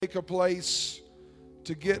Make a place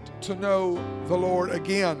to get to know the Lord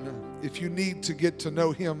again if you need to get to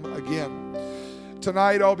know Him again.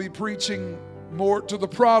 Tonight I'll be preaching more to the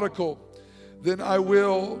prodigal than I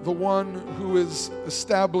will the one who is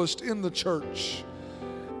established in the church.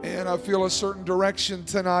 And I feel a certain direction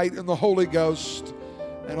tonight in the Holy Ghost.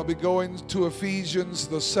 And I'll be going to Ephesians,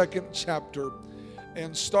 the 2nd chapter,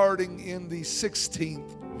 and starting in the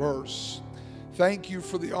 16th verse. Thank you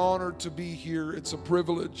for the honor to be here. It's a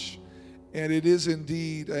privilege, and it is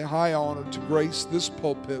indeed a high honor to grace this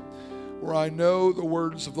pulpit where I know the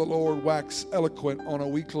words of the Lord wax eloquent on a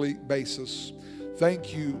weekly basis.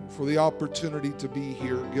 Thank you for the opportunity to be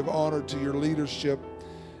here. Give honor to your leadership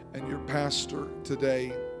and your pastor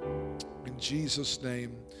today. In Jesus'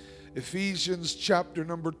 name. Ephesians chapter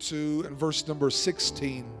number 2 and verse number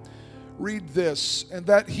 16. Read this, and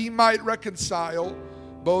that he might reconcile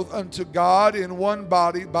both unto God in one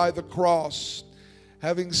body by the cross,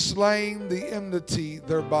 having slain the enmity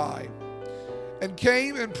thereby, and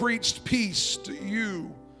came and preached peace to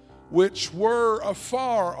you which were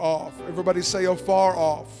afar off. Everybody say afar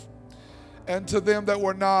off. And to them that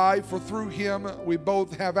were nigh, for through him we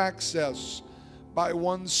both have access by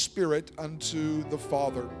one Spirit unto the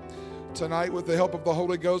Father. Tonight, with the help of the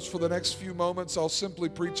Holy Ghost, for the next few moments, I'll simply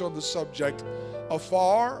preach on the subject,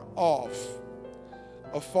 afar off.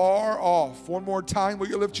 Afar off. One more time, will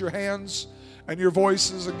you lift your hands and your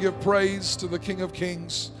voices and give praise to the King of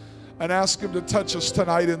Kings and ask Him to touch us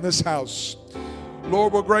tonight in this house.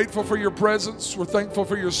 Lord, we're grateful for your presence. We're thankful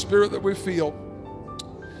for your Spirit that we feel.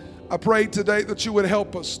 I pray today that you would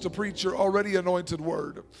help us to preach your already anointed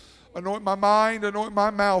word. Anoint my mind, anoint my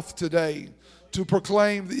mouth today to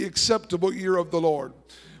proclaim the acceptable year of the Lord.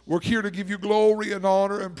 We're here to give you glory and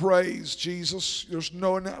honor and praise, Jesus. There's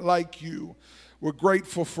no one like you. We're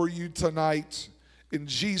grateful for you tonight. In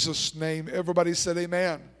Jesus' name, everybody said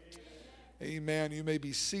amen. Amen. You may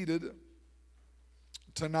be seated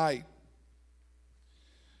tonight.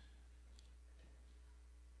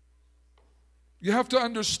 You have to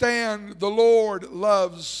understand the Lord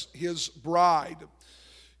loves His bride.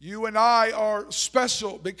 You and I are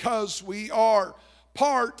special because we are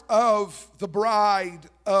part of the bride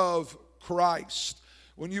of Christ.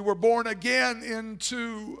 When you were born again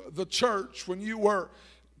into the church, when you were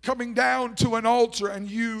coming down to an altar and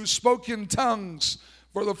you spoke in tongues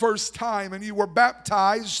for the first time and you were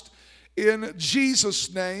baptized in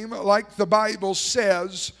Jesus' name, like the Bible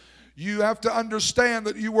says, you have to understand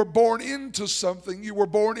that you were born into something. You were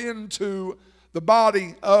born into the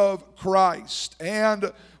body of Christ.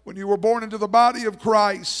 And when you were born into the body of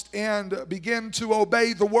Christ and began to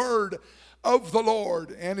obey the word of the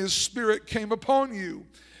Lord and His Spirit came upon you,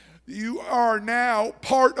 you are now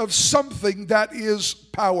part of something that is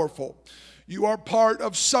powerful. You are part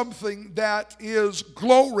of something that is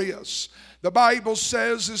glorious. The Bible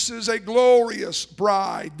says this is a glorious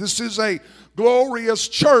bride. This is a glorious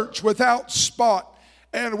church without spot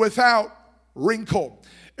and without wrinkle.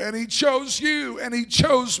 And He chose you and He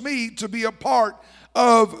chose me to be a part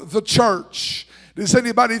of the church. Is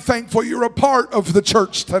anybody thankful you're a part of the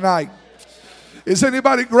church tonight? Is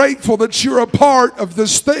anybody grateful that you're a part of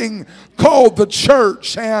this thing called the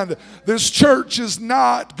church? And this church is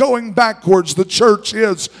not going backwards. The church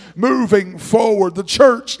is moving forward. The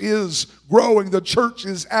church is growing. The church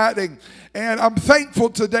is adding. And I'm thankful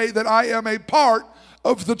today that I am a part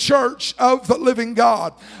of the church of the living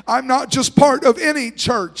God. I'm not just part of any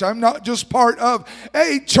church. I'm not just part of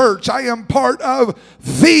a church. I am part of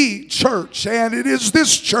the church. And it is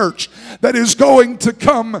this church that is going to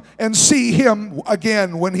come and see Him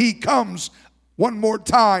again when He comes one more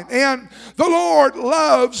time. And the Lord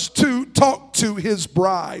loves to talk to His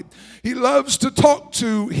bride. He loves to talk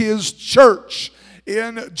to His church.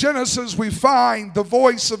 In Genesis, we find the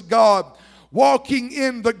voice of God walking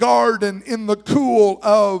in the garden in the cool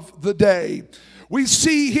of the day. We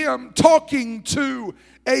see Him talking to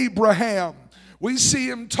Abraham. We see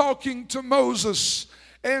Him talking to Moses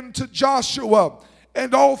and to Joshua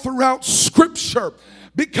and all throughout Scripture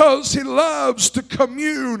because He loves to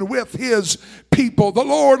commune with His people. The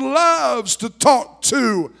Lord loves to talk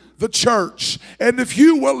to the church. And if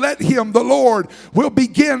you will let Him, the Lord will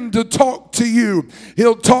begin to talk to you.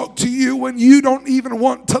 He'll talk to you when you don't even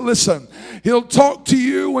want to listen. He'll talk to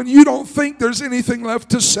you when you don't think there's anything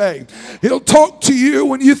left to say. He'll talk to you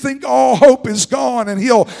when you think all hope is gone, and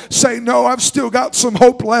He'll say, no, I've still got some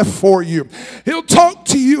hope left for you. He'll talk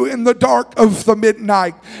to you in the dark of the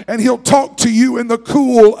midnight, and He'll talk to you in the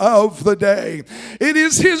cool of the day. It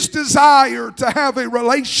is His desire to have a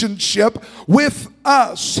relationship with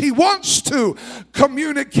us. He wants to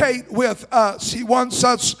communicate with us. He wants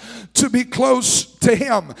us to be close to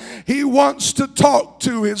Him. He wants to talk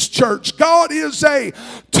to His church. God is a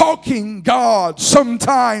talking God.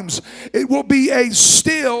 Sometimes it will be a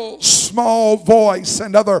still small voice,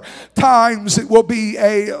 and other times it will be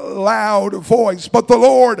a loud voice. But the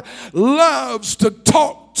Lord loves to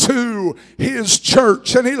talk to His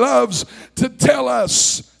church, and He loves to tell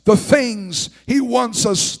us the things He wants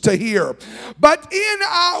us to hear. But in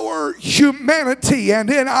our humanity and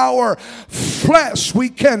in our flesh, we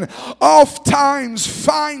can oftentimes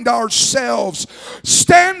find ourselves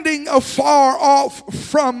standing afar off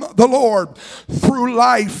from the Lord through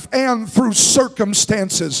life and through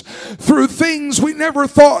circumstances, through things we never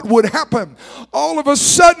thought would happen. All of a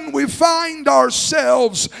sudden, we find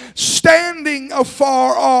ourselves standing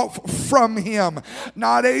afar off from Him,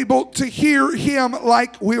 not able to hear Him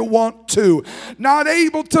like we want to, not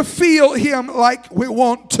able to feel Him like we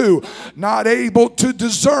want to, not able to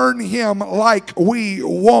discern Him like we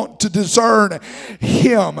want to discern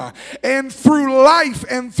Him. And through life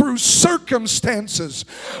and through circumstances,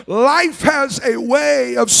 life has a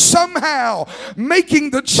way of somehow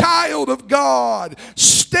making the child of God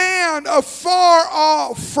stand afar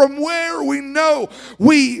off from where we know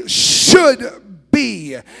we should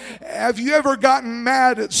be. Have you ever gotten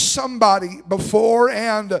mad at somebody before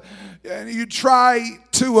and you try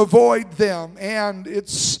to avoid them, and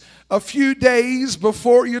it's a few days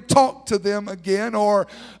before you talk to them again, or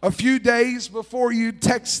a few days before you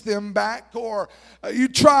text them back, or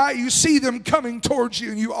you see them coming towards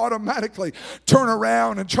you and you automatically turn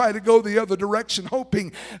around and try to go the other direction,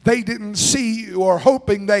 hoping they didn't see you, or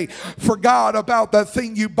hoping they forgot about that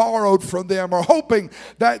thing you borrowed from them, or hoping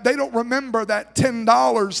that they don't remember that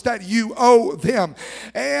 $10 that you owe them.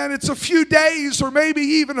 And it's a few days or maybe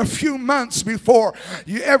even a few months before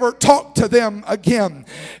you ever talk to them again.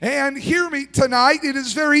 And hear me tonight, it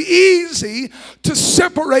is very easy to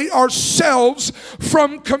separate ourselves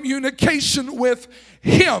from communication with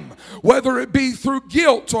Him, whether it be through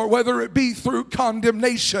guilt, or whether it be through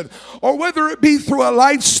condemnation, or whether it be through a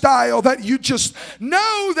lifestyle that you just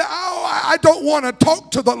know that, I don't want to talk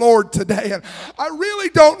to the Lord today, and I really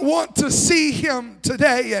don't want to see Him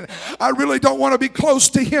today, and I really don't want to be close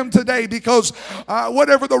to Him today because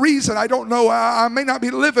whatever the reason, I don't know, I may not be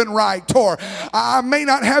living right, or I may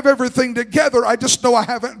not have everything together. I just know I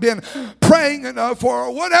haven't been praying enough,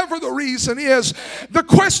 or whatever the reason is. The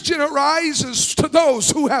question arises to those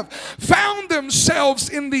who have found themselves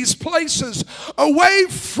in these places away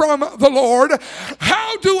from the Lord: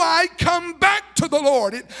 how do I come back to the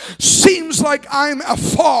Lord? It seems like I'm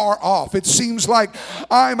afar off. It seems like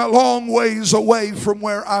I'm a long ways away from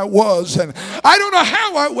where I was, and I don't know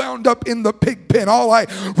how I wound up in the pig pen. All I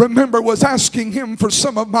remember was asking Him for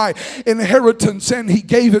some of my inheritance, and He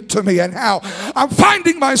gave it to me, and how I'm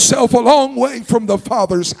finding myself a long way from the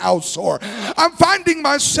Father's house, or I'm finding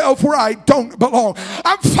myself where I don't belong.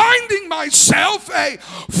 I'm finding myself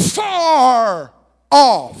far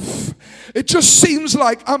off. It just seems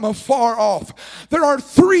like I'm afar off. There are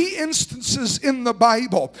 3 instances in the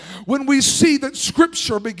Bible when we see that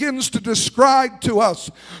Scripture begins to describe to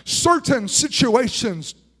us certain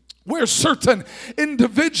situations where certain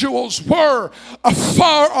individuals were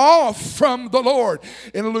afar off from the Lord.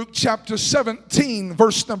 In Luke chapter 17,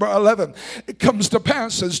 verse number 11, it comes to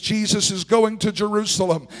pass as Jesus is going to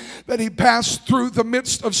Jerusalem that He passed through the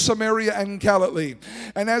midst of Samaria and Galilee.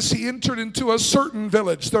 And as He entered into a certain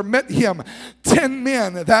village, there met Him 10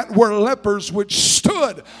 men that were lepers, which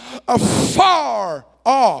stood afar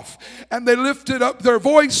off, and they lifted up their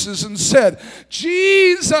voices and said,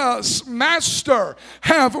 Jesus, Master,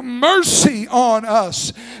 have mercy on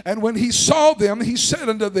us. And when He saw them, He said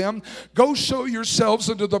unto them, Go show yourselves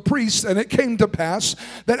unto the priests. And it came to pass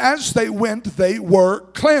that as they went, they were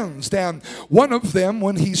cleansed. And one of them,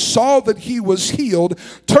 when he saw that he was healed,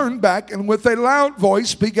 turned back, and with a loud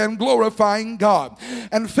voice began glorifying God,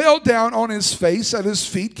 and fell down on his face at His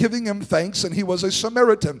feet, giving Him thanks. And he was a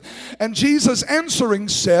Samaritan. And Jesus answering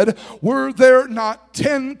said, Were there not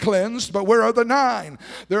 10 cleansed, but where are the 9?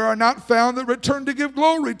 There are not found that return to give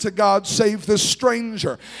glory to God, save this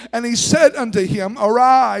stranger. And He said unto him,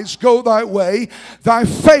 Arise, go thy way, thy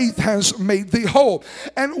faith has made thee whole.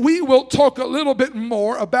 And we will talk a little bit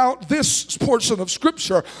more about this portion of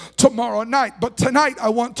Scripture tomorrow night. But tonight I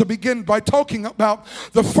want to begin by talking about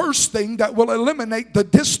the first thing that will eliminate the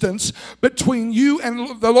distance between you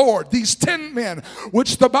and the Lord. These 10 men,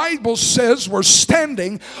 which the Bible says were standing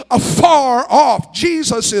standing afar off.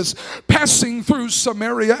 Jesus is passing through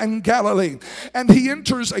Samaria and Galilee, and he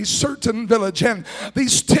enters a certain village, and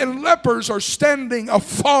these 10 lepers are standing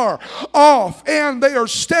afar off, and they are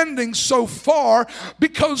standing so far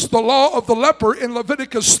because the law of the leper in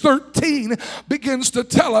Leviticus 13 begins to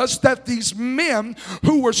tell us that these men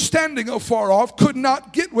who were standing afar off could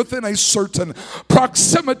not get within a certain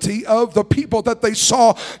proximity of the people that they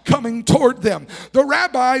saw coming toward them. The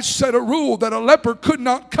rabbis set a rule that a leper could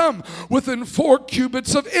not come within 4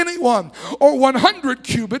 cubits of anyone, or 100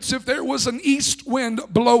 cubits if there was an east wind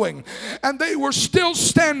blowing. And they were still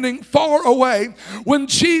standing far away when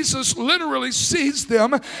Jesus literally sees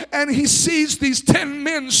them, and he sees these 10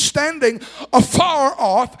 men standing afar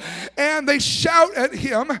off, and they shout at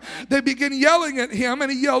him. They begin yelling at him,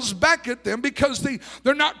 and he yells back at them because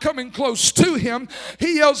they're not coming close to him.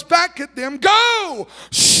 He yells back at them, "Go,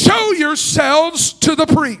 show yourselves to the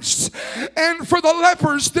priests." And for the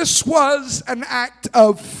lepers, this was an act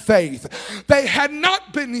of faith. They had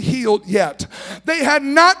not been healed yet. They had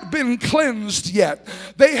not been cleansed yet.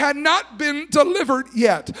 They had not been delivered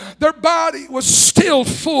yet. Their body was still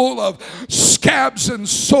full of scabs and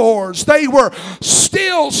sores. They were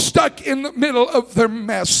still stuck in the middle of their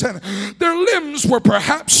mess, and their limbs were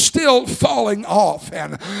perhaps still falling off,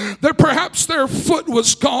 and perhaps their foot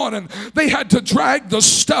was gone, and they had to drag the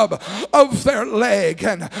stub of their leg,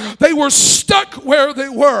 and they were stuck where they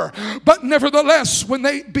were. But nevertheless, when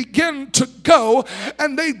they begin to go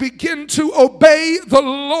and they begin to obey the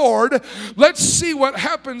Lord, let's see what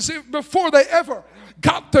happens. Before they ever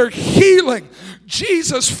got their healing,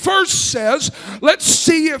 Jesus first says, let's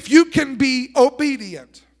see if you can be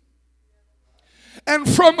obedient. And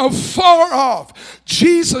from afar off,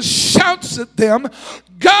 Jesus shouts at them,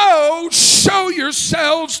 "Go, show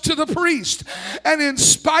yourselves to the priest." And in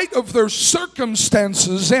spite of their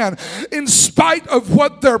circumstances, and in spite of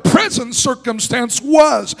what their present circumstance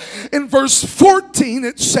was, in verse 14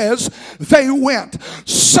 it says they went.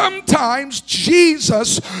 Sometimes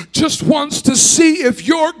Jesus just wants to see if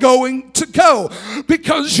you're going to go,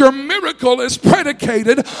 because your miracle is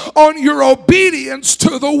predicated on your obedience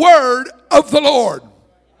to the word of the Lord.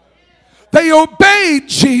 They obeyed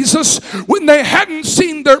Jesus when they hadn't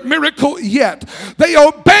seen their miracle yet. They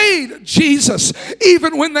obeyed Jesus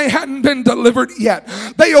even when they hadn't been delivered yet.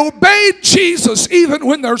 They obeyed Jesus even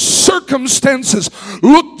when their circumstances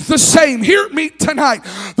looked the same. Hear me tonight.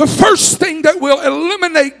 The first thing that will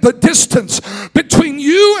eliminate the distance between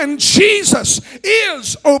you and Jesus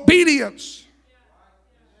is obedience.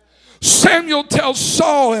 Samuel tells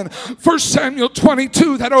Saul in 1 Samuel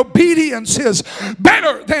 22 that obedience is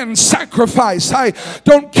better than sacrifice. I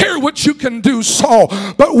don't care what you can do, Saul,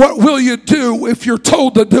 but what will you do if you're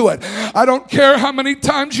told to do it? I don't care how many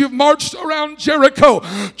times you've marched around Jericho.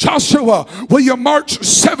 Joshua, will you march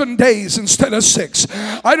 7 days instead of 6?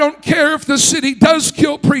 I don't care if the city does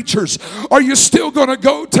kill preachers. Are you still going to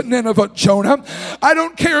go to Nineveh, Jonah? I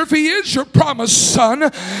don't care if he is your promised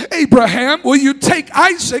son, Abraham. Will you take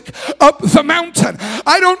Isaac up the mountain?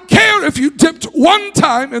 I don't care if you dipped 1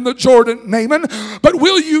 time in the Jordan, Naaman, but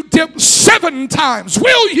will you dip 7 times?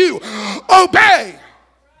 Will you obey?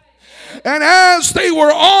 And as they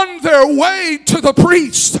were on their way to the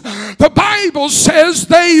priest, the Bible says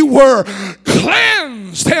they were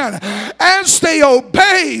cleansed. And as they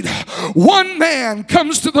obeyed, one man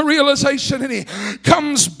comes to the realization, and he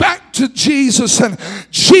comes back to Jesus, and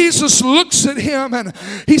Jesus looks at him and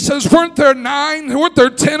he says, weren't there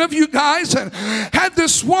 10 of you guys? And had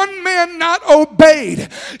this one man not obeyed,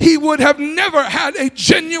 he would have never had a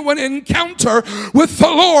genuine encounter with the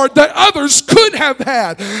Lord that others could have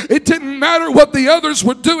had. It didn't matter what the others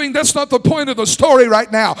were doing. That's not the point of the story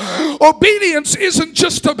right now. Obedience isn't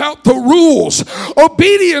just about the rules.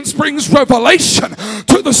 Obedience brings revelation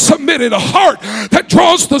to the submitted heart that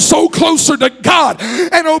draws the soul closer to God.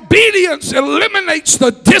 And obedience eliminates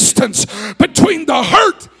the distance between the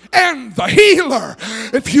hurt and the healer.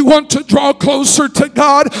 If you want to draw closer to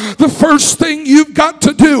God, the first thing you've got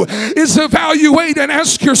to do is evaluate and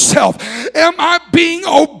ask yourself, am I being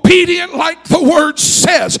obedient like the word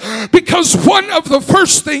says? Because one of the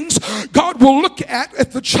first things God will look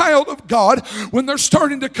at the child of God when they're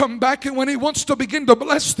starting to come back, and when he wants to begin to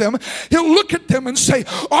bless them, he'll look at them and say,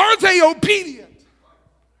 are they obedient?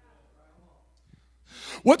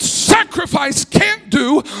 What sacrifice can't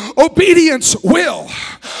do, obedience will.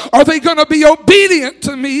 Are they going to be obedient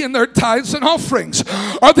to me in their tithes and offerings?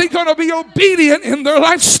 Are they going to be obedient in their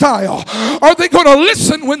lifestyle? Are they going to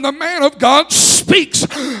listen when the man of God speaks speaks,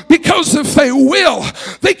 because if they will,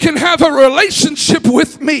 they can have a relationship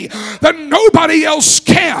with me that nobody else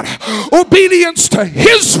can. Obedience to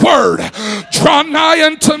his word. Draw nigh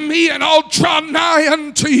unto me and I'll draw nigh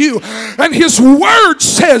unto you. And his word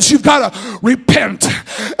says you've got to repent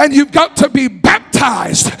and you've got to be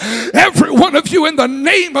baptized, every one of you, in the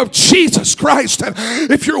name of Jesus Christ. And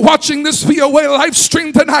if you're watching this VOA live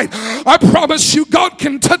stream tonight, I promise you God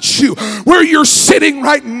can touch you where you're sitting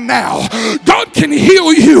right now. God can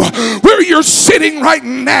heal you where you're sitting right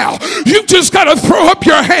now. You've just got to throw up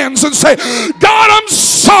your hands and say, God, I'm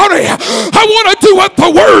sorry. I want to do what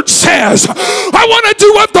the word says. I want to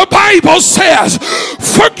do what the Bible says.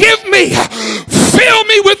 Forgive me. Fill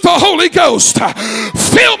me with the Holy Ghost.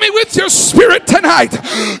 Fill me with your spirit tonight.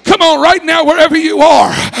 Come on, right now, wherever you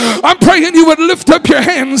are, I'm praying you would lift up your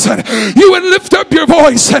hands and you would lift up your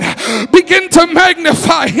voice and begin to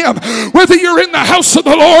magnify him. Whether you're in the house of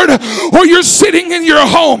the Lord or you're sitting in your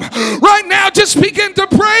home, right now, just begin to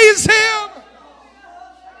praise him.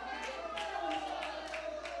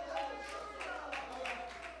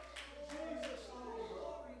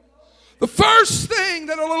 The first thing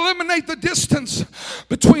that will eliminate the distance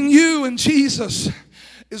between you and Jesus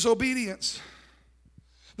is obedience.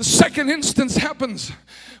 The second instance happens.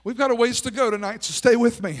 We've got a ways to go tonight, so stay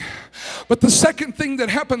with me. But the second thing that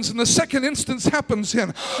happens in the second instance happens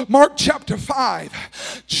in Mark chapter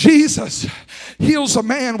 5. Jesus heals a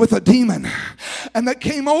man with a demon, and that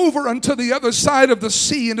came over unto the other side of the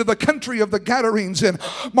sea, into the country of the Gadarenes, in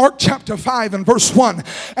Mark chapter 5 and verse 1.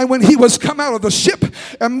 And when he was come out of the ship,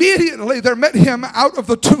 immediately there met him out of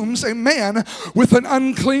the tombs a man with an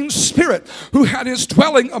unclean spirit, who had his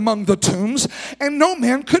dwelling among the tombs, and no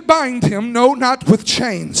man could bind him, no, not with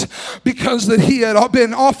chains, because that he had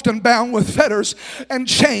been often bound with fetters and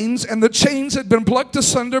chains, and the chains had been plucked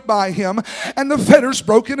asunder by him, and the fetters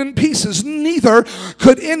broken in pieces. Neither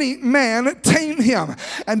could any man tame him.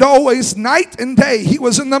 And always night and day he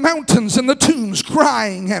was in the mountains and the tombs,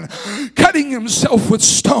 crying and cutting himself with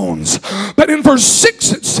stones. But in verse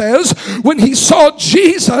 6 it says, when he saw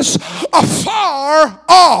Jesus afar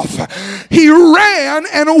off, he ran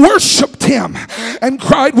and worshipped him, and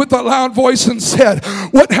cried with a loud voice and said,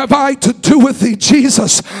 what have I to do with thee,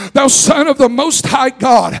 Jesus, thou Son of the Most High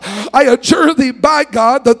God? I adjure thee by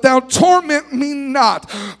God that thou torment me not.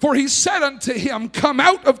 For he said unto him, come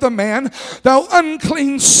out of the man, thou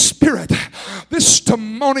unclean spirit. This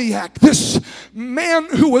demoniac, this man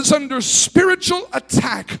who was under spiritual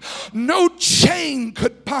attack, no chain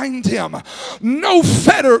could bind him, no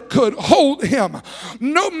fetter could hold him,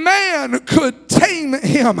 no man could tame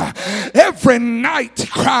him. Every night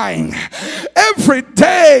crying, every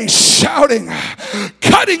day shouting,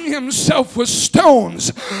 cutting himself with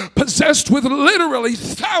stones, possessed with literally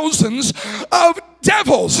thousands of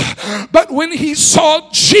devils. But when he saw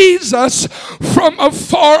Jesus from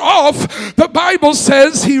afar off, the Bible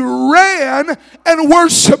says he ran and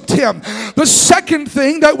worshiped him. The second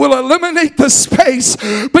thing that will eliminate the space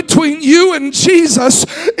between you and Jesus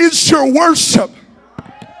is your worship.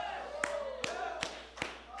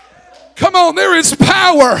 Come on, there is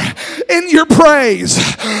power in your praise.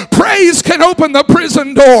 Praise can open the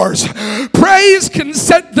prison doors. Praise can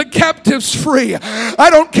set the captives free. I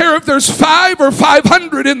don't care if there's 5 or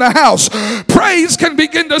 500 in the house. Praise can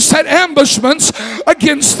begin to set ambushments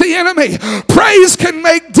against the enemy. Praise can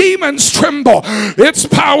make demons tremble. It's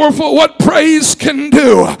powerful what praise can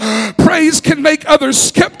do. Praise can make others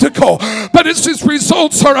skeptical, but its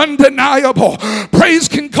results are undeniable. Praise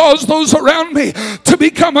can cause those around me to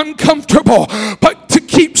become uncomfortable, but to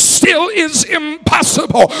keep still is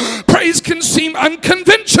impossible. Praise can seem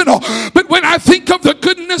unconventional, but when I think of the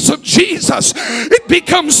goodness of Jesus, it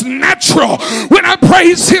becomes natural. When I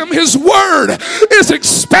praise him, his word is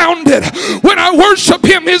expounded. When I worship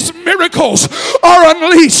him, his miracles are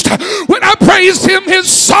unleashed. When I praise him,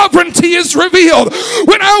 his sovereignty is revealed.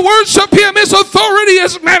 When I worship him, his authority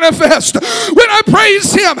is manifest. When I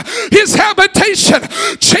praise him, his habitation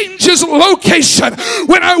changes location.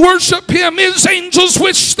 When I worship him, his angels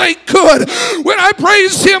wish they could. When I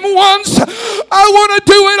praise him once, I want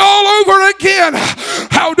to do it all over again.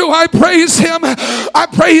 How do I praise him? I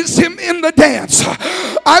praise him in the dance.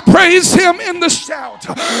 I praise him in the shout.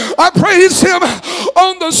 I praise him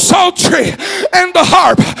on the psaltery and the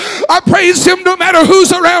harp. I praise him no matter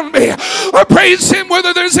who's around me. I praise him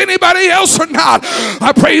whether there's anybody else or not.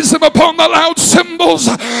 I praise him upon the loud cymbals.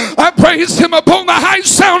 I praise him upon the high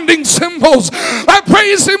sounding cymbals. I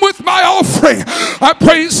praise him with my offering. I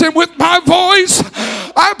praise him with my voice.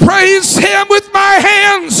 I praise him with my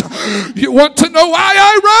hands. You want to know why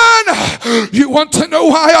I run? You want to know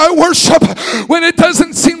why I worship when it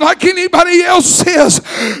doesn't seem like anybody else is.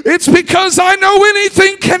 It's because I know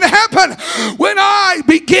anything can happen when I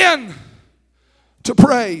begin to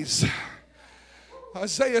praise.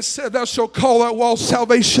 Isaiah said, thou shalt call that wall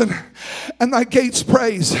salvation and thy gates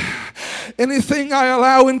praise. Anything I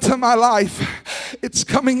allow into my life, it's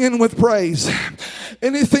coming in with praise.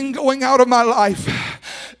 Anything going out of my life,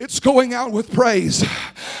 it's going out with praise.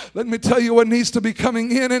 Let me tell you what needs to be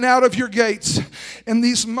coming in and out of your gates in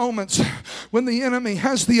these moments when the enemy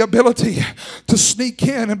has the ability to sneak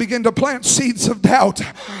in and begin to plant seeds of doubt.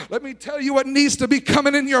 Let me tell you what needs to be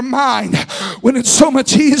coming in your mind when it's so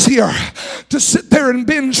much easier to sit there and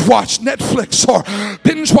binge watch Netflix or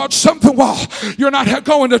binge watch something while you're not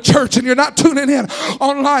going to church and you're not tuning in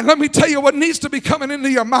online. Let me tell you what needs to be coming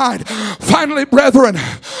into your mind. Finally, brethren,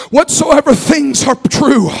 whatsoever things are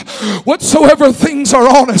true, whatsoever things are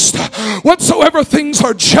honest, whatsoever things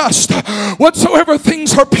are just, whatsoever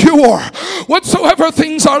things are pure, whatsoever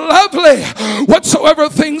things are lovely, whatsoever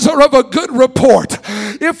things are of a good report,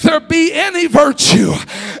 if there be any virtue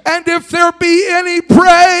and if there be any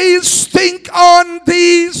praise, think on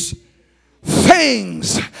these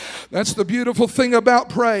things. That's the beautiful thing about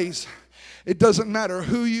praise. It doesn't matter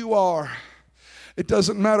who you are. It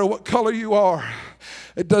doesn't matter what color you are.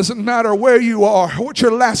 It doesn't matter where you are, what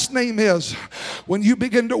your last name is. When you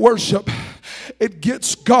begin to worship, it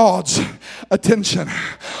gets God's attention.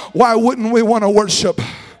 Why wouldn't we want to worship?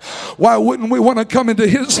 Why wouldn't we want to come into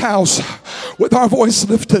His house with our voice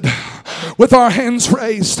lifted, with our hands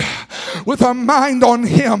raised, with our mind on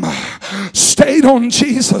Him, stayed on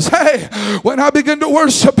Jesus? Hey, when I begin to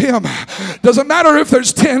worship Him, doesn't matter if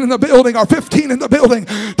there's 10 in the building or 15 in the building,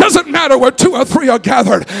 doesn't matter where 2 or 3 are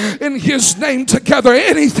gathered in His name together.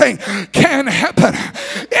 Anything can happen.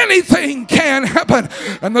 Anything can happen.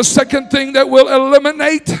 And the second thing that will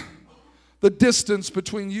eliminate the distance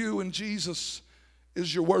between you and Jesus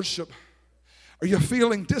is your worship. Are you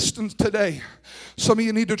feeling distant today? Some of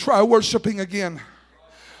you need to try worshiping again.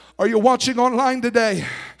 Are you watching online today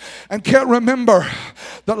and can't remember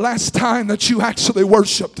the last time that you actually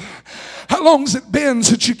worshiped? How long has it been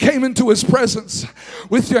since you came into His presence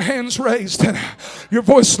with your hands raised and your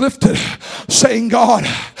voice lifted, saying, God,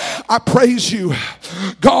 I praise you.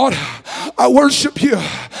 God, I worship you.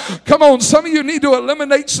 Come on, some of you need to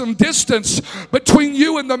eliminate some distance between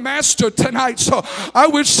you and the Master tonight. So I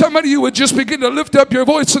wish some of you would just begin to lift up your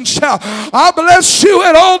voice and shout, I bless you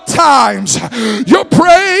at all times. Your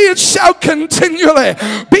praise shall continually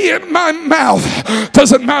be in my mouth.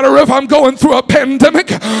 Doesn't matter if I'm going through a pandemic.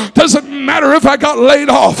 Doesn't matter if I got laid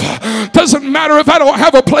off. Doesn't matter if I don't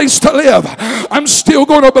have a place to live. I'm still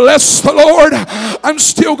going to bless the Lord. I'm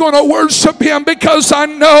still going to worship Him because I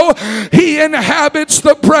know He inhabits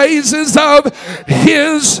the praises of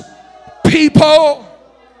His people.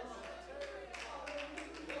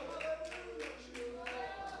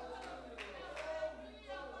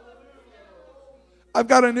 I've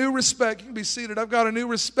got a new respect. You can be seated. I've got a new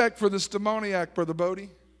respect for this demoniac, Brother Bodie.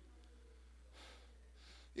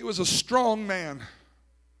 He was a strong man.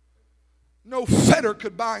 No fetter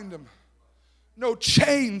could bind him. No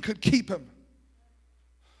chain could keep him.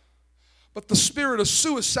 But the spirit of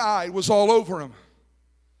suicide was all over him.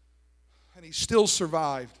 And he still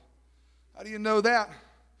survived. How do you know that?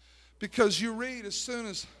 Because you read, as soon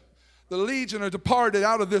as the legion are departed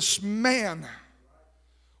out of this man,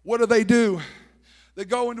 what do? They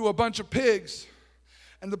go into a bunch of pigs,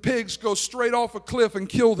 and the pigs go straight off a cliff and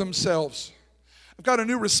kill themselves. I've got a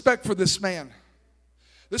new respect for this man.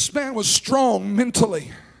 This man was strong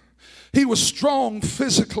mentally. He was strong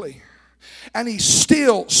physically. And he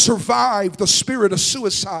still survived the spirit of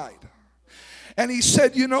suicide. And he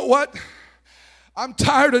said, you know what? I'm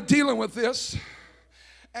tired of dealing with this.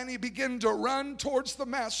 And he began to run towards the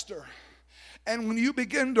Master. And when you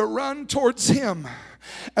begin to run towards Him,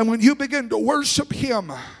 and when you begin to worship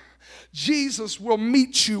Him, Jesus will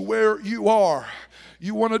meet you where you are.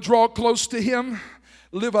 You want to draw close to Him?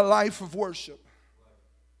 Live a life of worship.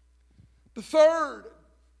 The third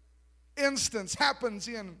instance happens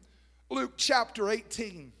in Luke chapter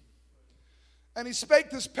 18. And He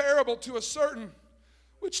spake this parable to a certain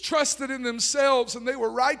which trusted in themselves, and they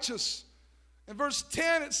were righteous. In verse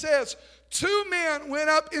 10 it says, 2 men went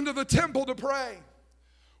up into the temple to pray.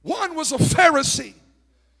 One was a Pharisee,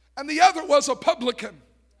 and the other was a publican.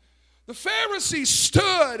 The Pharisee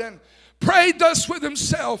stood and prayed thus with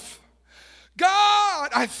himself, God,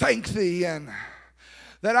 I thank Thee, and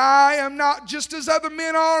that I am not just as other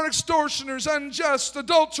men are, extortioners, unjust,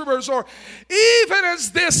 adulterers, or even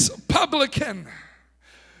as this publican.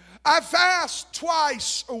 I fast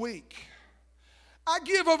twice a week. I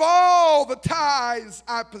give of all the tithes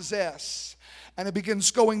I possess. And it begins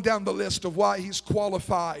going down the list of why he's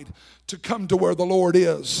qualified to come to where the Lord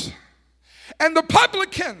is. And the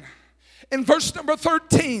publican, in verse number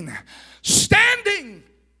 13, standing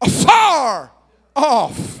afar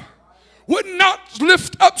off, would not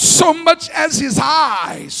lift up so much as his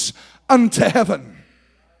eyes unto heaven,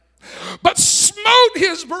 but smote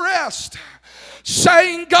his breast,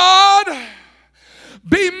 saying, God,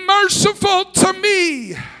 be merciful to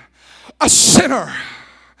me, a sinner.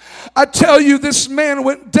 I tell you, this man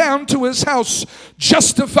went down to his house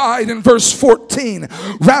justified in verse 14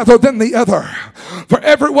 rather than the other. For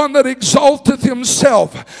everyone that exalteth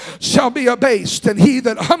himself shall be abased, and he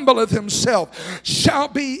that humbleth himself shall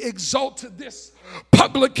be exalted. This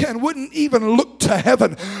publican wouldn't even look to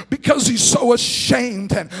heaven because he's so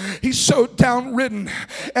ashamed and he's so downridden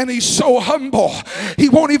and he's so humble. He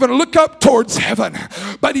won't even look up towards heaven,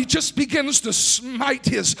 but he just begins to smite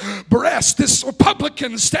his breast. This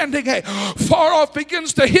publican standing far off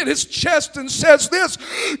begins to hit his chest and says this,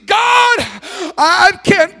 God, I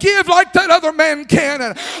can't give like that other man can,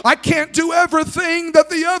 and I can't do everything that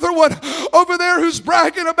the other one over there who's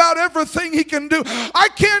bragging about everything he can do. I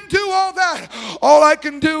can't do all that. All I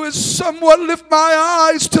can do is somewhat lift my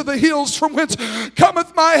eyes to the hills from whence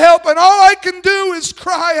cometh my help, and all I can do is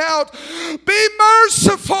cry out, be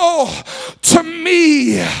merciful to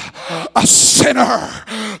me, a sinner.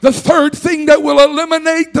 The third thing that will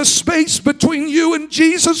eliminate the space between you and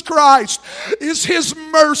Jesus Christ is his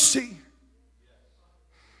mercy.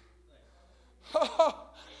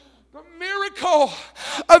 The miracle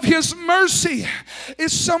of his mercy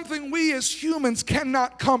is something we as humans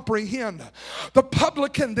cannot comprehend. The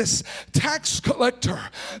publican, this tax collector,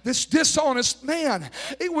 this dishonest man,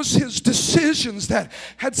 it was his decisions that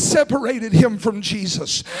had separated him from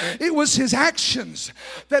Jesus. It was his actions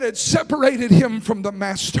that had separated him from the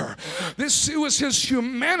master. It was his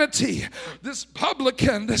humanity, this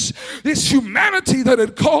publican, this humanity that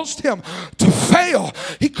had caused him to fail.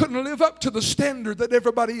 He couldn't live up to the standard that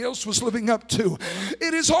everybody else was living up to.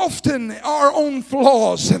 It is often our own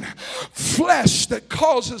flaws and flesh that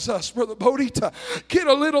causes us, Brother Bodie, to get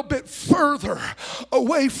a little bit further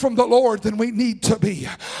away from the Lord than we need to be,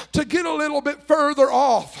 to get a little bit further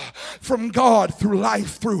off from God through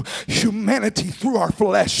life, through humanity, through our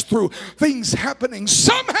flesh, through things happening.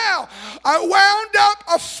 Somehow I wound up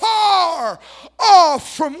afar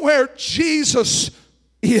off from where Jesus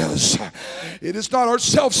is. It is not our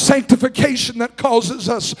self-sanctification that causes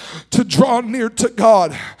us to draw near to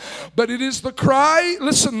God, but it is the cry,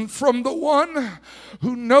 listen, from the one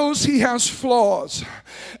who knows he has flaws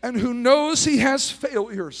and who knows he has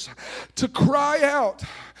failures, to cry out,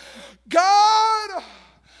 God,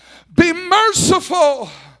 be merciful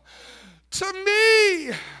to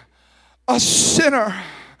me, a sinner.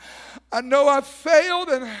 I know I've failed,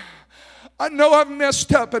 and I know I've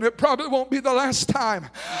messed up, and it probably won't be the last time.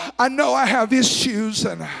 I know I have issues,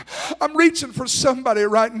 and I'm reaching for somebody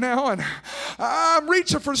right now, and I'm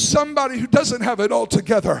reaching for somebody who doesn't have it all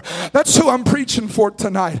together. That's who I'm preaching for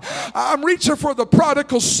tonight. I'm reaching for the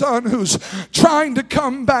prodigal son who's trying to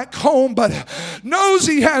come back home, but knows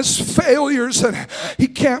he has failures, and he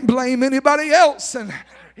can't blame anybody else, and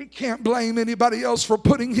he can't blame anybody else for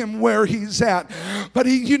putting him where he's at. But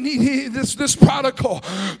this prodigal,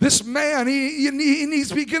 this man, he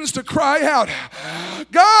begins to cry out,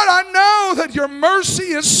 God, I know that your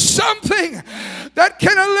mercy is something that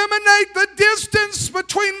can eliminate the distance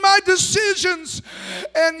between my decisions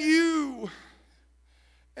and you.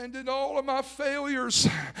 And in all of my failures,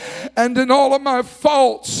 and in all of my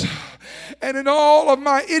faults, and in all of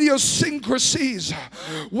my idiosyncrasies,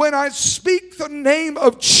 when I speak the name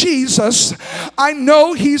of Jesus, I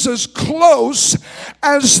know he's as close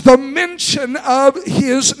as the mention of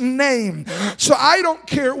his name. So I don't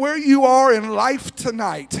care where you are in life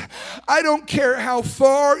tonight. I don't care how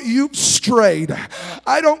far you've strayed.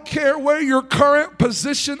 I don't care where your current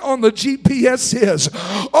position on the GPS is.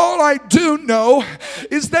 All I do know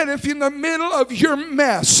is that if in the middle of your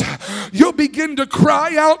mess, you'll begin to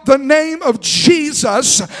cry out the name of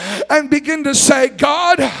Jesus and begin to say,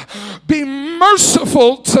 God, be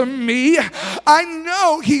merciful to me. I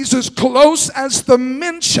know he's as close as the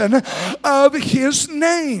mention of his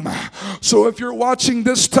name. So if you're watching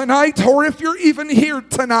this tonight, or if you're even here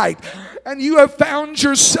tonight, and you have found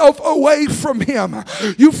yourself away from him,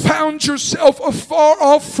 you found yourself afar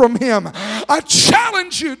off from him, I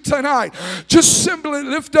challenge you tonight, just simply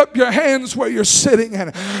lift up your hands where you're sitting,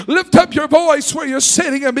 and lift up your voice where you're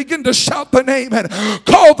sitting, and begin to shout shout the name and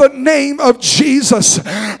call the name of Jesus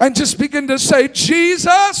and just begin to say,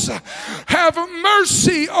 Jesus, have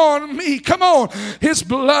mercy on me. Come on. His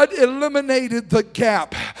blood eliminated the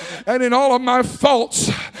gap. And in all of my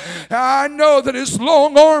faults, I know that His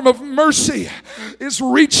long arm of mercy is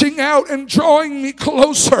reaching out and drawing me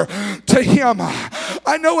closer to Him.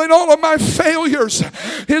 I know in all of my failures,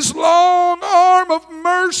 His long arm of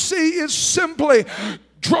mercy is simply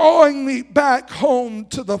drawing me back home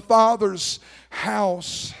to the Father's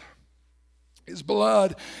house. His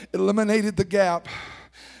blood eliminated the gap.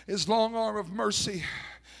 His long arm of mercy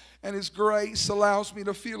and His grace allows me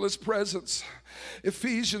to feel His presence.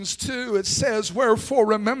 Ephesians 2, it says, wherefore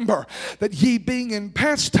remember that ye being in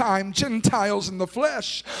past time Gentiles in the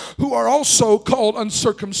flesh, who are also called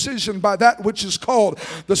uncircumcision by that which is called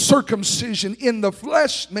the circumcision in the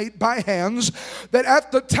flesh made by hands, that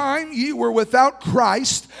at the time ye were without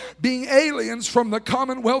Christ, being aliens from the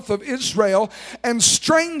commonwealth of Israel, and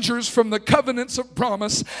strangers from the covenants of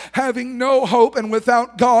promise, having no hope and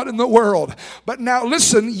without God in the world. But now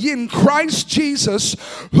listen, ye in Christ Jesus,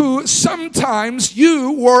 who sometimes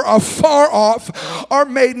you were afar off, are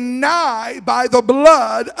made nigh by the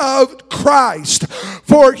blood of Christ.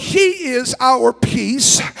 For He is our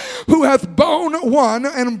peace, who hath borne one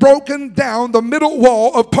and broken down the middle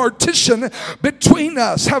wall of partition between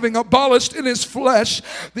us, having abolished in His flesh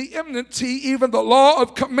the enmity, even the law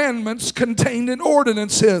of commandments contained in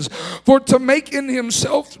ordinances, for to make in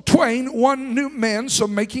Himself twain one new man, so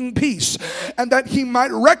making peace, and that He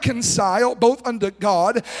might reconcile both unto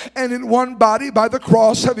God and in one body by the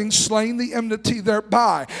cross, having slain the enmity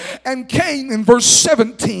thereby, and came in verse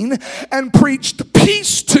 17 and preached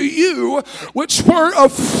peace to you which were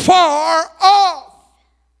afar off.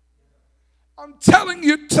 I'm telling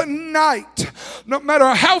you tonight, no matter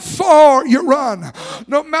how far you run,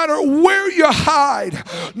 no matter where you hide,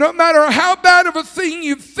 no matter how bad of a thing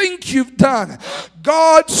you think you've done,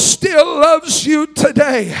 God still loves you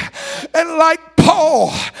today. And like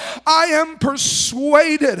Paul, I am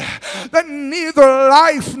persuaded that neither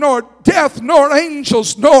life nor death nor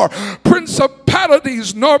angels nor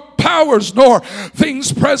principalities nor powers nor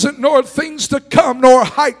things present nor things to come nor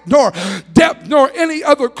height nor depth nor any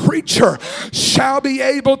other creature shall be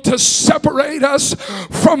able to separate us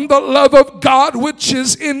from the love of God which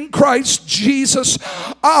is in Christ Jesus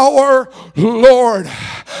our Lord.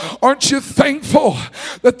 Aren't you thankful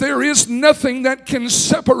that there is nothing that can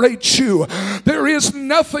separate you? There is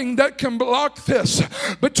nothing that can block this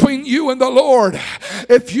between you and the Lord.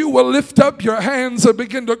 If you will lift up your hands and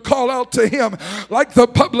begin to call out to Him like the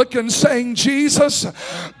publican, saying, Jesus,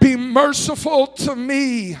 be merciful to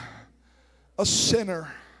me, a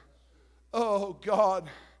sinner. Oh God,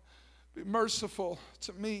 be merciful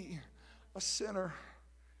to me, a sinner.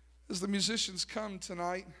 As the musicians come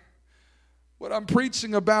tonight, what I'm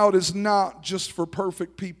preaching about is not just for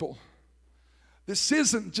perfect people. This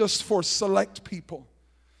isn't just for select people.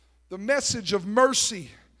 The message of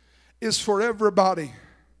mercy is for everybody.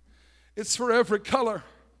 It's for every color.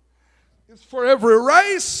 It's for every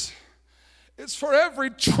race. It's for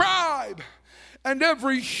every tribe and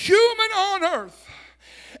every human on earth.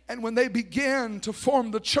 And when they begin to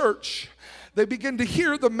form the church, they begin to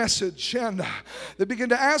hear the message and they begin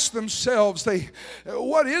to ask themselves,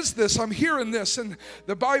 what is this? I'm hearing this. And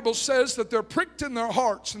the Bible says that they're pricked in their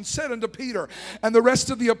hearts and said unto Peter and the rest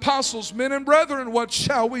of the apostles, men and brethren, what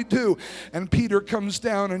shall we do? And Peter comes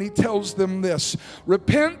down and he tells them this: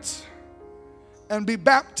 repent and be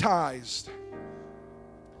baptized,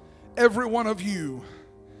 every one of you,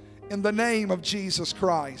 in the name of Jesus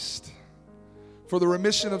Christ, for the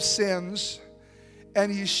remission of sins,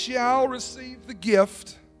 and ye shall receive the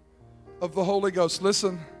gift of the Holy Ghost.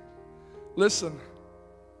 Listen.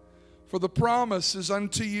 For the promise is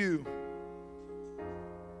unto you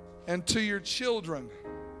and to your children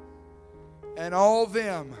and all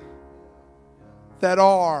them that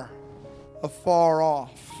are afar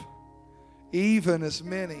off, even as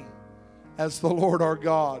many as the Lord our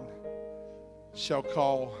God shall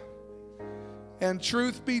call. And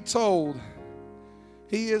truth be told,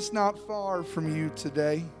 He is not far from you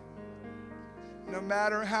today. No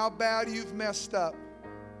matter how bad you've messed up,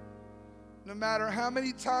 no matter how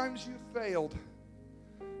many times you've failed,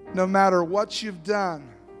 no matter what you've done,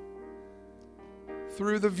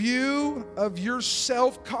 through the view of your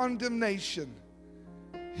self-condemnation,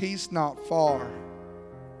 He's not far.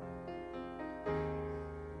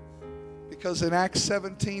 Because in Acts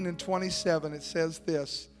 17 and 27 it says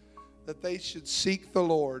this, that they should seek the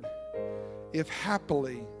Lord, if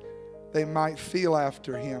happily they might feel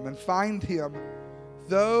after Him and find Him,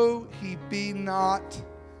 though He be not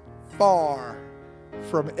far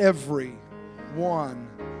from every one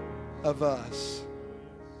of us.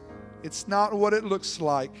 It's not what it looks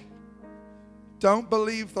like. Don't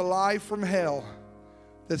believe the lie from hell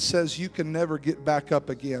that says you can never get back up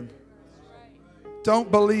again. Don't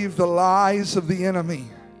believe the lies of the enemy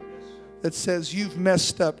that says you've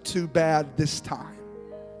messed up too bad this time.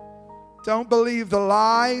 Don't believe the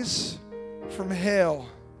lies from hell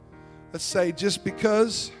that say just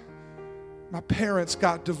because my parents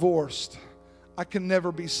got divorced, I can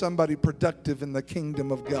never be somebody productive in the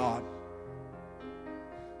kingdom of God.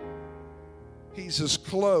 He's as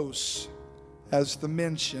close as the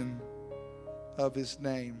mention of His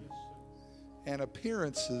name. And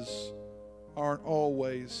appearances aren't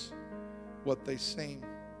always what they seem.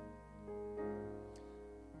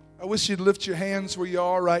 I wish you'd lift your hands where you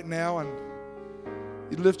are right now, and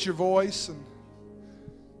you'd lift your voice and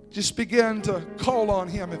just begin to call on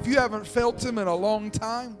Him. If you haven't felt Him in a long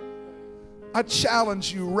time, I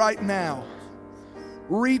challenge you right now.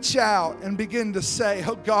 Reach out and begin to say,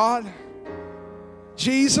 oh God,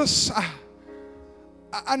 Jesus,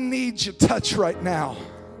 I need your touch right now.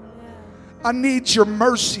 I need your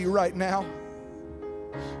mercy right now.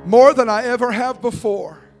 More than I ever have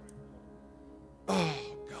before. Oh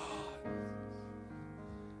God.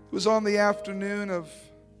 It was on the afternoon of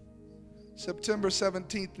September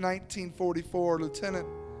 17th, 1944, Lieutenant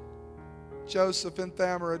Joseph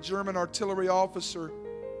Enthammer, a German artillery officer,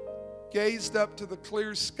 gazed up to the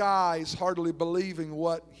clear skies, hardly believing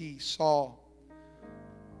what he saw.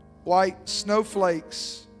 White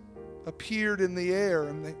snowflakes appeared in the air,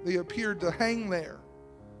 and they appeared to hang there,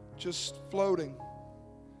 just floating.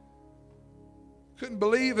 Couldn't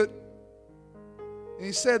believe it. And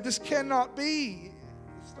he said, this cannot be.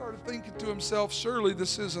 He started thinking to himself, surely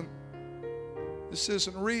this isn't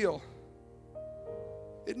real.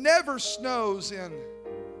 It never snows in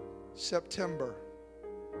September.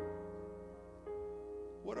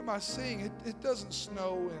 What am I seeing? It doesn't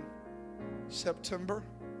snow in September.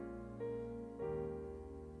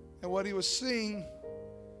 And what he was seeing,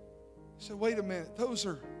 he said, wait a minute, those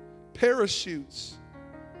are parachutes.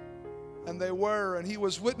 And they were, and he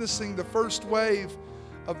was witnessing the first wave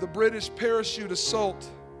of the British parachute assault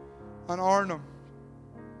on Arnhem.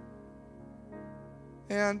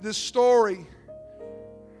 And this story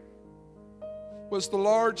was the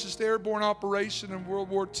largest airborne operation in World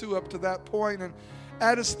War II up to that point. And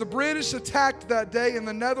as the British attacked that day in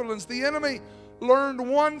the Netherlands, the enemy learned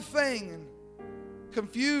one thing, and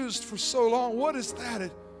confused for so long, what is that?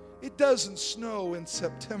 It doesn't snow in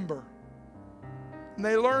September. And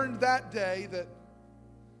they learned that day that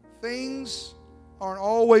things aren't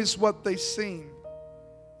always what they seem.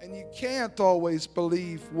 And you can't always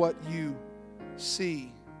believe what you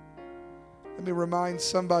see. Let me remind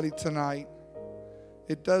somebody tonight,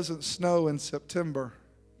 it doesn't snow in September.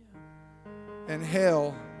 And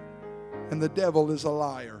hell and the devil is a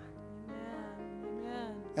liar.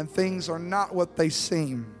 And things are not what they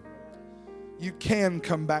seem. You can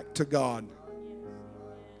come back to God.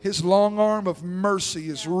 His long arm of mercy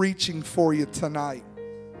is reaching for you tonight.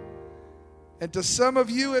 And to some of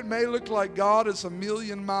you, it may look like God is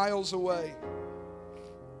 1,000,000 miles away.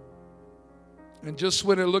 And just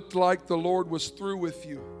when it looked like the Lord was through with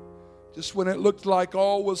you, just when it looked like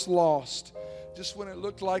all was lost, just when it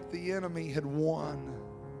looked like the enemy had won,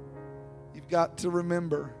 you've got to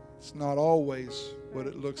remember, it's not always what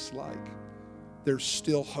it looks like. There's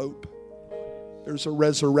still hope. There's a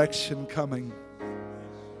resurrection coming.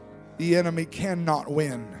 The enemy cannot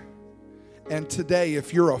win. And today,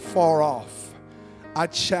 if you're afar off, I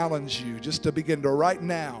challenge you just to begin to right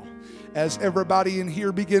now, as everybody in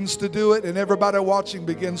here begins to do it and everybody watching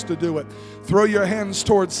begins to do it, throw your hands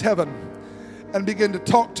towards heaven and begin to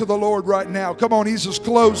talk to the Lord right now. Come on, He's as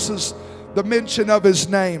close as the mention of His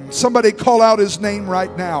name. Somebody call out His name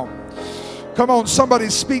right now. Come on, somebody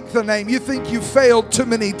speak the name. You think you failed too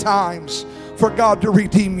many times for God to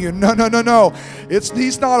redeem you. No.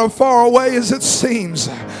 He's not as far away as it seems.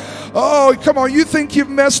 Oh, come on, you think you've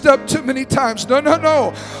messed up too many times.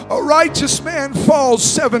 No. A righteous man falls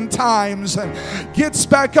 7 times and gets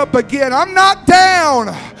back up again. I'm not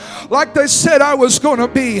down like they said I was going to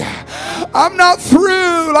be. I'm not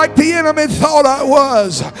through like the enemy thought I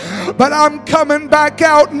was. But I'm coming back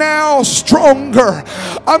out now stronger.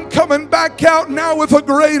 I'm coming back out now with a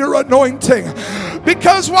greater anointing.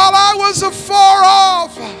 Because while I was afar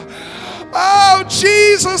off, oh,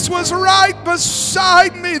 Jesus was right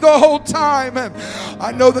beside me the whole time. And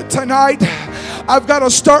I know that tonight I've got to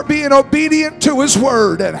start being obedient to His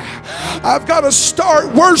word. And I've got to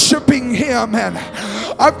start worshiping Him. And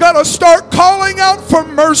I've got to start calling out for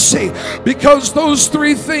mercy, because those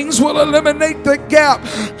three things will eliminate the gap.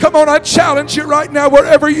 Come on, I challenge you right now,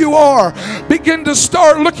 wherever you are, begin to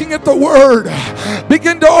start looking at the Word.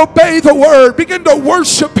 Begin to obey the Word. Begin to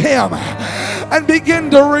worship Him. And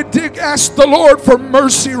begin to ask the Lord for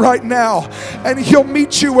mercy right now. And He'll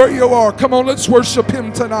meet you where you are. Come on, let's worship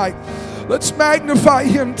Him tonight. Let's magnify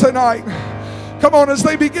Him tonight. Come on, as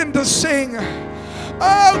they begin to sing.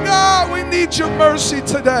 Oh God, we need your mercy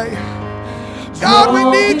today. God, we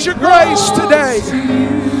need your grace today.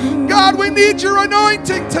 God, we need your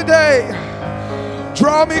anointing today.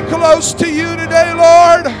 Draw me close to you today,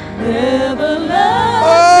 Lord.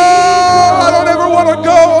 Oh, I don't ever want to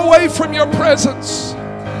go away from your presence.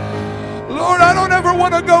 Lord, I don't ever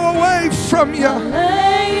want to go away from you.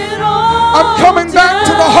 I'm coming back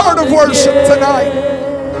to the heart of worship tonight.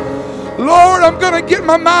 Lord, I'm going to get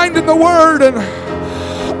my mind in the Word, and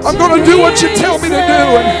I'm going to do what you tell me to do.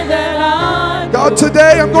 And God,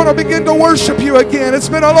 today I'm going to begin to worship you again. It's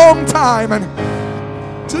been a long time, and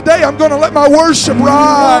today I'm going to let my worship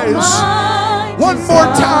rise one more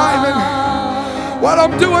time. And while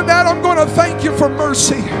I'm doing that, I'm going to thank you for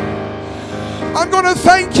mercy. I'm going to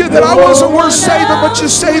thank you that I wasn't worth saving, but you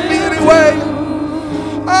saved me anyway.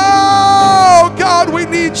 Oh, God, we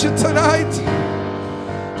need you tonight.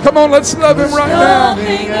 Come on, let's love Him right now.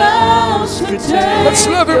 Let's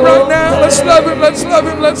love Him right now. Let's love Him, let's love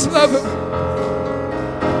Him, let's love Him.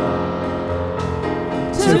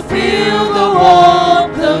 To feel the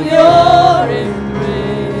warmth of your embrace.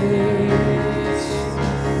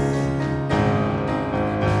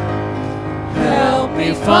 Help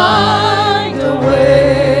me find a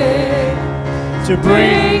way to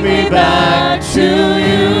bring me back to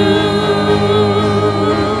you.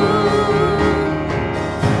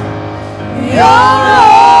 You're all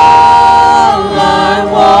I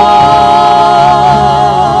want.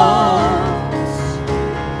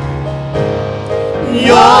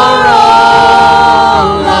 You're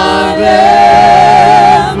all I've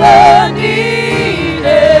ever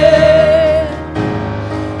needed.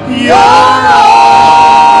 You're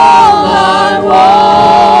all I want.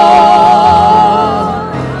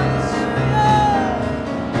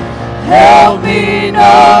 Help me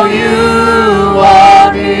know you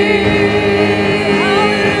are near.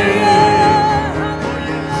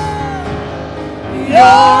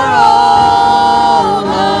 You're all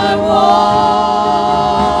I want.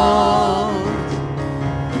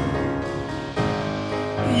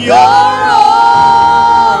 You're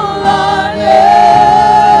all I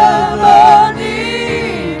ever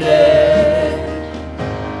needed.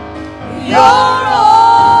 You're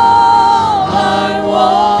all I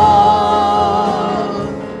want.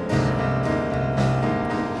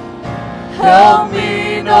 Help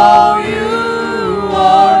me know you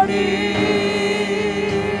are near.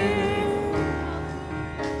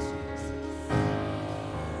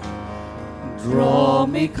 Draw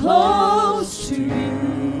me close to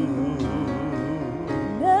you.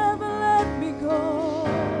 Never let me go.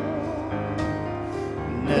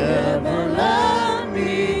 Never let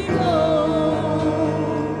me go.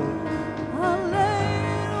 I'll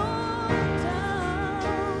lay it all down.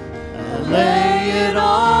 I'll lay it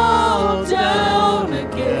all down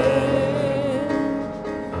again.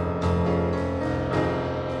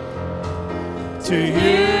 To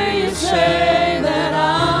hear you say that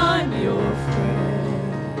I'm your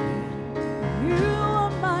friend. You are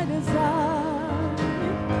my desire.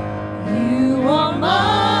 You are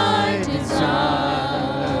my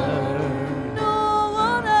desire. No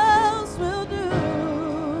one else will do.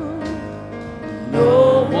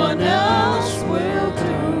 No one else will do.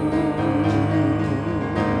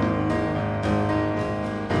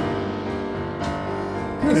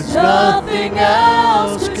 'Cause nothing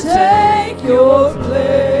else could take your place.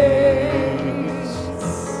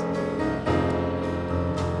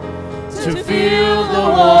 To feel the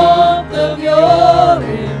warmth of your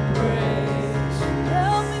embrace.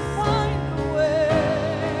 Help me find a way.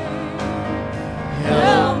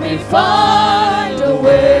 Help me find a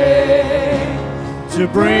way to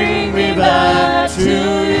bring me back to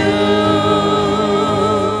you.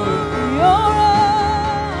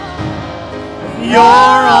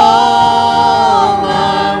 You're all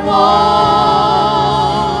I want.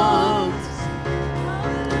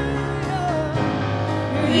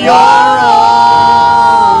 You're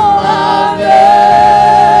all I've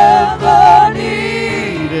ever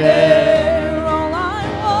needed. You're all I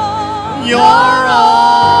want. You're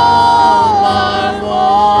all I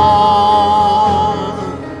want.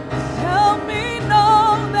 Help me know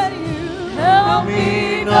that you. Help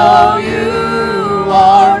me know you.